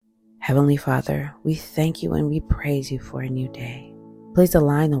Heavenly Father, we thank you and we praise you for a new day. Please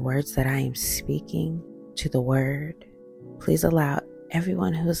align the words that I am speaking to the word. Please allow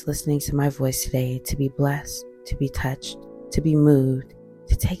everyone who is listening to my voice today to be blessed, to be touched, to be moved,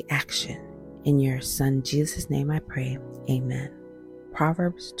 to take action. In your Son, Jesus' name I pray. Amen.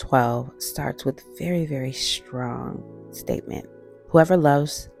 Proverbs 12 starts with a very, very strong statement. Whoever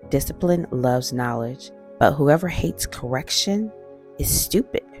loves discipline loves knowledge, but whoever hates correction is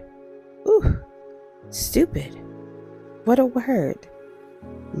stupid. Ooh, stupid. What a word.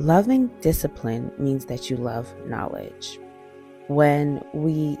 Loving discipline means that you love knowledge. When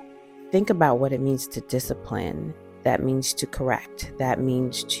we think about what it means to discipline, that means to correct. That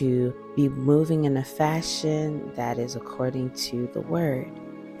means to be moving in a fashion that is according to the word.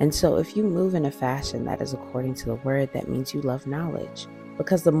 And so if you move in a fashion that is according to the word, that means you love knowledge.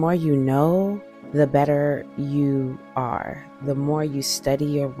 Because the more you know, the better you are. The more you study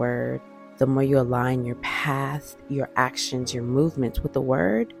your word, the more you align your path, your actions, your movements with the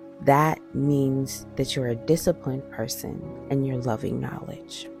word, that means that you're a disciplined person and you're loving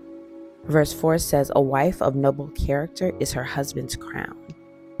knowledge. Verse 4 says, a wife of noble character is her husband's crown,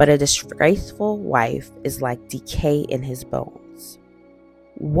 but a disgraceful wife is like decay in his bones.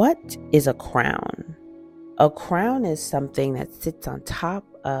 What is a crown? A crown is something that sits on top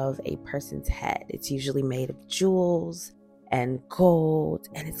of a person's head. It's usually made of jewels and gold,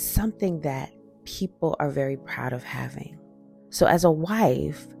 and it's something that people are very proud of having. So as a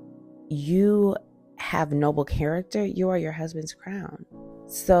wife, you have noble character. You are your husband's crown.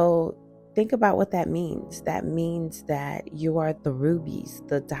 So think about what that means. That means that you are the rubies,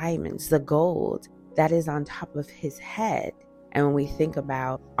 the diamonds, the gold that is on top of his head. And when we think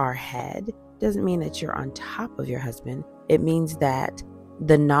about our head, it doesn't mean that you're on top of your husband. It means that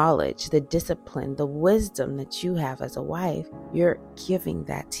the knowledge, the discipline, the wisdom that you have as a wife, you're giving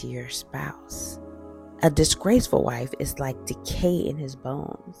that to your spouse. A disgraceful wife is like decay in his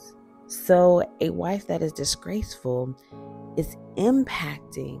bones. So a wife that is disgraceful is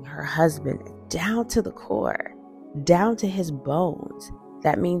impacting her husband down to the core, down to his bones.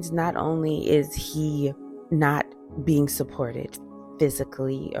 That means not only is he not being supported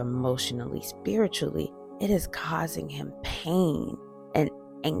physically, emotionally, spiritually, it is causing him pain and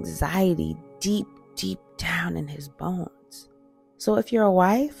anxiety deep, deep down in his bones. So if you're a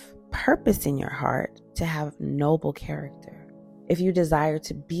wife, purpose in your heart to have noble character. If you desire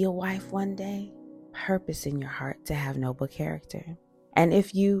to be a wife one day, purpose in your heart to have noble character. And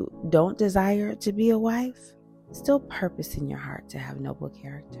if you don't desire to be a wife, still purpose in your heart to have noble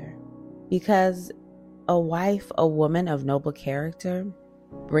character. Because a wife, a woman of noble character,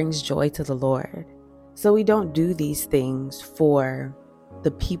 brings joy to the Lord. So we don't do these things for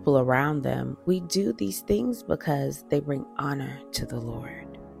the people around them. We do these things because they bring honor to the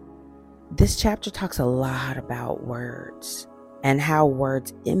Lord. This chapter talks a lot about words and how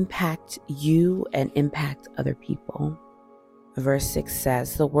words impact you and impact other people. Verse 6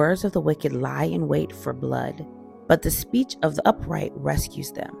 says, the words of the wicked lie in wait for blood, but the speech of the upright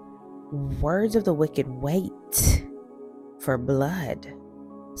rescues them. Words of the wicked wait for blood.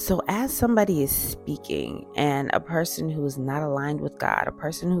 So as somebody is speaking and a person who is not aligned with God, a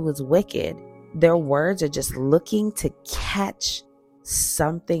person who is wicked, their words are just looking to catch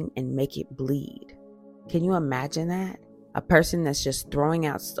something and make it bleed. Can you imagine that? A person that's just throwing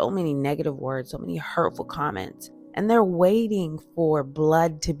out so many negative words, so many hurtful comments, and they're waiting for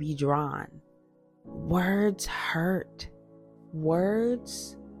blood to be drawn. Words hurt.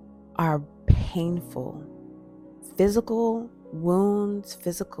 Words are painful. Physical wounds,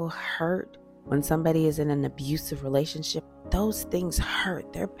 physical hurt, when somebody is in an abusive relationship, those things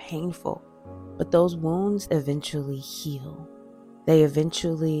hurt. They're painful. But those wounds eventually heal. They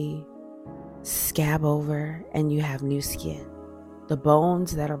eventually scab over and you have new skin. The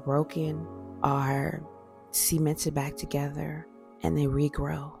bones that are broken are cemented back together and they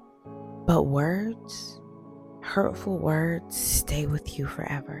regrow. But words, hurtful words, stay with you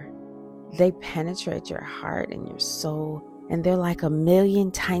forever. They penetrate your heart and your soul, and they're like a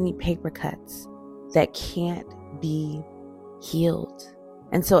million tiny paper cuts that can't be healed.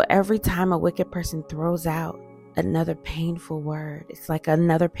 And so every time a wicked person throws out another painful word, it's like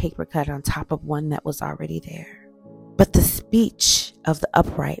another paper cut on top of one that was already there. But the speech of the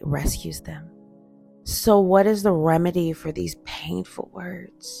upright rescues them. So what is the remedy for these painful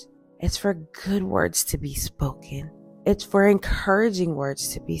words? It's for good words to be spoken. It's for encouraging words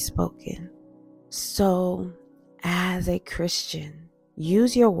to be spoken. So as a Christian,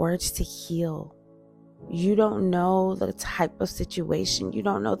 use your words to heal. You don't know the type of situation. You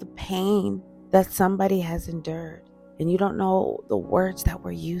don't know the pain that somebody has endured. and you don't know the words that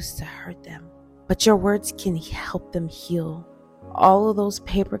were used to hurt them. But your words can help them heal. All of those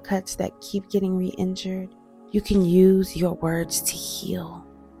paper cuts that keep getting re-injured, you can use your words to heal.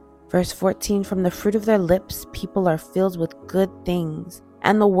 Verse 14, from the fruit of their lips, people are filled with good things,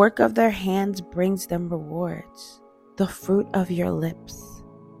 and the work of their hands brings them rewards. The fruit of your lips.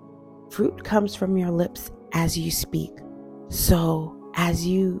 Fruit comes from your lips as you speak. So as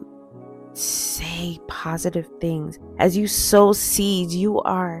you say positive things, as you sow seeds, you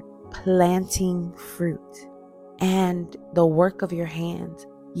are planting fruit. And the work of your hands.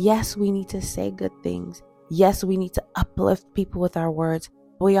 Yes, we need to say good things. Yes, we need to uplift people with our words.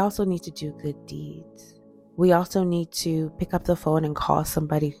 But we also need to do good deeds. We also need to pick up the phone and call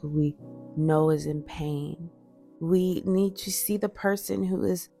somebody who we know is in pain. We need to see the person who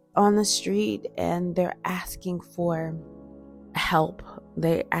is on the street and they're asking for help.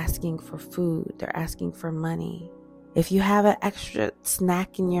 They're asking for food. They're asking for money. If you have an extra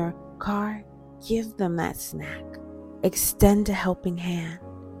snack in your car, give them that snack. Extend a helping hand.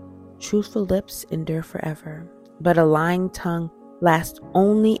 Truthful lips endure forever, but a lying tongue lasts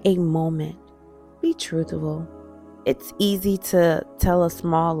only a moment. Be truthful. It's easy to tell a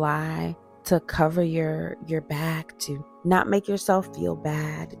small lie, to cover your back, to not make yourself feel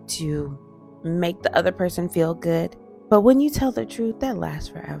bad, to make the other person feel good. But when you tell the truth, that lasts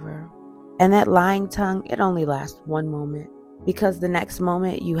forever. And that lying tongue, it only lasts one moment, because the next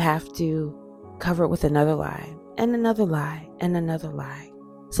moment you have to cover it with another lie and another lie and another lie.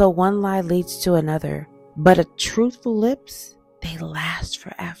 So one lie leads to another, but a truthful lips, they last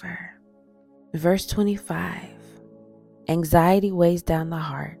forever. Verse 25, anxiety weighs down the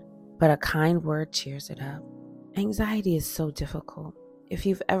heart, but a kind word cheers it up. Anxiety is so difficult. If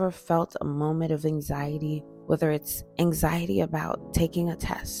you've ever felt a moment of anxiety, whether it's anxiety about taking a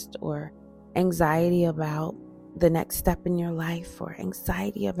test or anxiety about the next step in your life or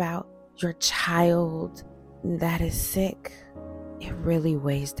anxiety about your child that is sick, it really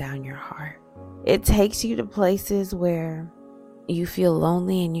weighs down your heart. It takes you to places where you feel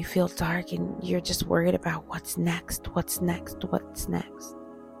lonely and you feel dark and you're just worried about what's next.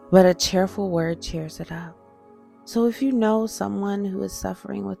 But a cheerful word cheers it up. So if you know someone who is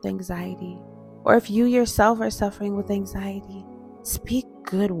suffering with anxiety, or if you yourself are suffering with anxiety, speak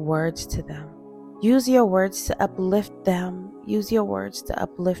good words to them. Use your words to uplift them. Use your words to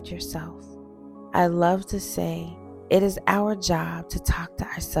uplift yourself. I love to say it is our job to talk to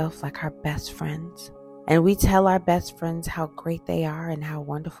ourselves like our best friends. And we tell our best friends how great they are and how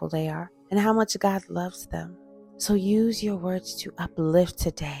wonderful they are and how much God loves them. So use your words to uplift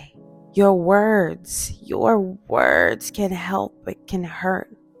today. Your words can help, it can hurt.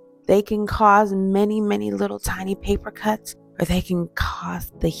 They can cause many, many little tiny paper cuts, or they can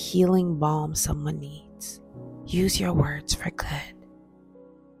cause the healing balm someone needs. Use your words for good.